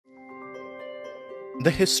The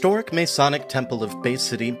Historic Masonic Temple of Bay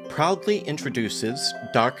City proudly introduces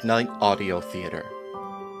Dark Night Audio Theater.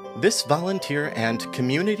 This volunteer and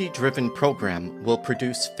community-driven program will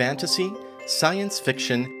produce fantasy, science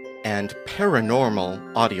fiction, and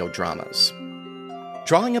paranormal audio dramas.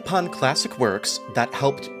 Drawing upon classic works that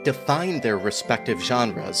helped define their respective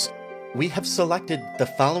genres, we have selected the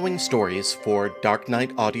following stories for Dark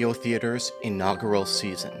Night Audio Theater's inaugural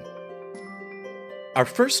season. Our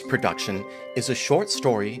first production is a short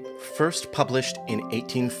story first published in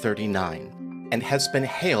 1839 and has been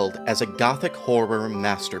hailed as a Gothic horror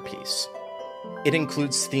masterpiece. It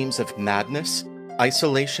includes themes of madness,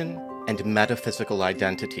 isolation, and metaphysical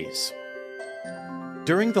identities.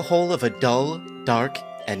 During the whole of a dull, dark,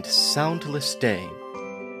 and soundless day,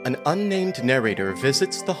 an unnamed narrator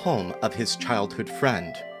visits the home of his childhood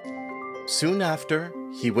friend. Soon after,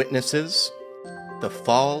 he witnesses the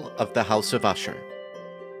fall of the House of Usher.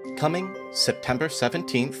 Coming September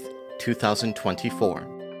 17th, 2024.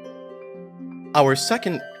 Our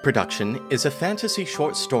second production is a fantasy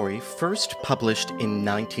short story first published in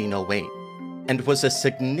 1908 and was a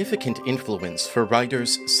significant influence for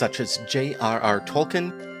writers such as J.R.R.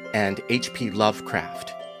 Tolkien and H.P.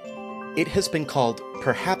 Lovecraft. It has been called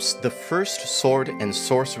perhaps the first sword and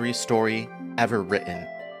sorcery story ever written.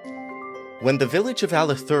 When the village of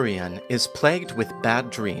Alethurion is plagued with bad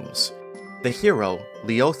dreams, the hero,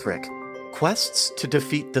 Leothric, quests to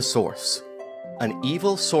defeat the Source, an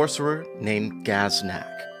evil sorcerer named Gaznak.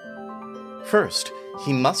 First,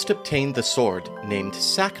 he must obtain the sword named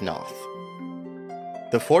Saknoth.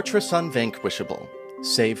 The Fortress Unvanquishable,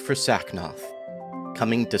 save for Saknoth.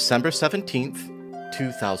 Coming December 17th,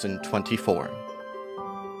 2024.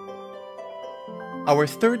 Our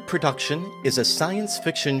third production is a science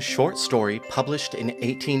fiction short story published in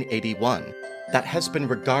 1881 that has been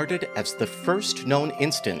regarded as the first known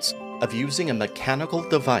instance of using a mechanical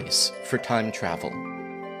device for time travel.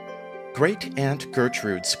 Great Aunt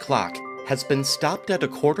Gertrude's clock has been stopped at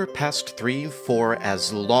 3:15 for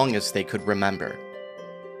as long as they could remember.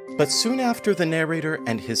 But soon after the narrator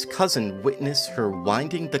and his cousin witness her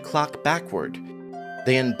winding the clock backward,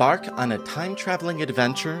 they embark on a time-traveling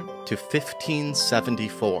adventure to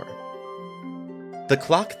 1574. The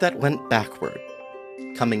Clock That Went Backward,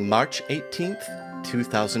 coming March 18th,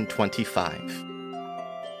 2025.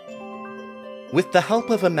 With the help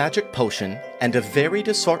of a magic potion and a varied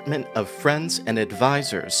assortment of friends and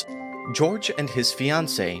advisors, George and his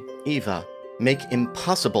fiancée, Eva, make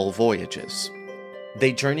impossible voyages.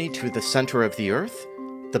 They journey to the center of the Earth,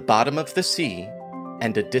 the bottom of the sea,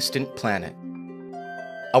 and a distant planet.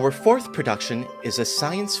 Our fourth production is a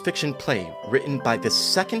science fiction play written by the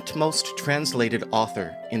second most translated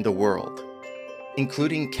author in the world,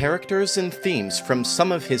 including characters and themes from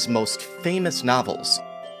some of his most famous novels,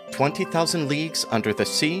 20,000 Leagues Under the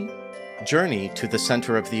Sea, Journey to the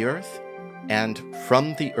Center of the Earth, and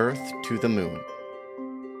From the Earth to the Moon.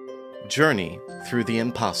 Journey Through the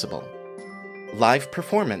Impossible. Live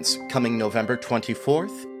performance coming November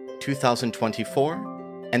 24th, 2024,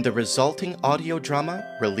 and the resulting audio drama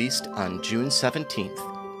released on June 17th,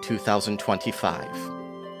 2025.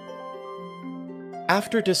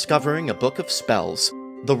 After discovering a book of spells,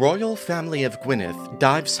 the royal family of Gwynedd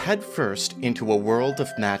dives headfirst into a world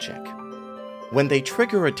of magic. When they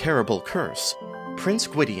trigger a terrible curse, Prince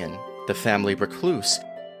Gwydion, the family recluse,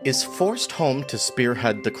 is forced home to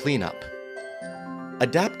spearhead the cleanup.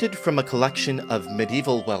 Adapted from a collection of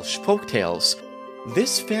medieval Welsh folktales,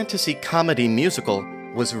 this fantasy comedy musical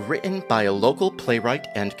was written by a local playwright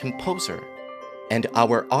and composer, and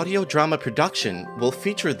our audio drama production will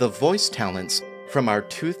feature the voice talents from our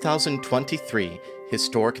 2023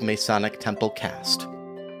 Historic Masonic Temple cast.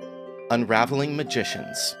 Unraveling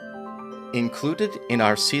Magicians, included in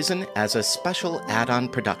our season as a special add-on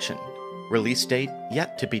production, release date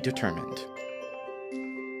yet to be determined.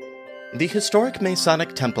 The Historic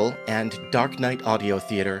Masonic Temple and Dark Night Audio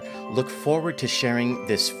Theater look forward to sharing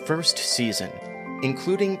this first season,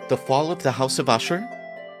 including The Fall of the House of Usher,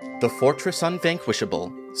 The Fortress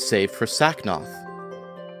Unvanquishable, save for Saknoth,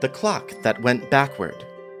 The Clock That Went Backward,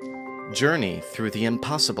 Journey Through the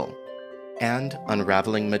Impossible, and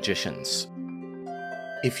Unraveling Magicians.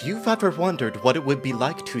 If you've ever wondered what it would be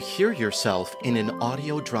like to hear yourself in an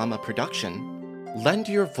audio drama production, lend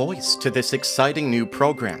your voice to this exciting new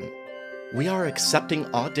program. We are accepting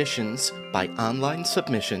auditions by online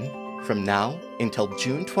submission from now until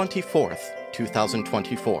June 24th,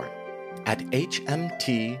 2024 at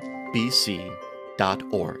hmtbc.org.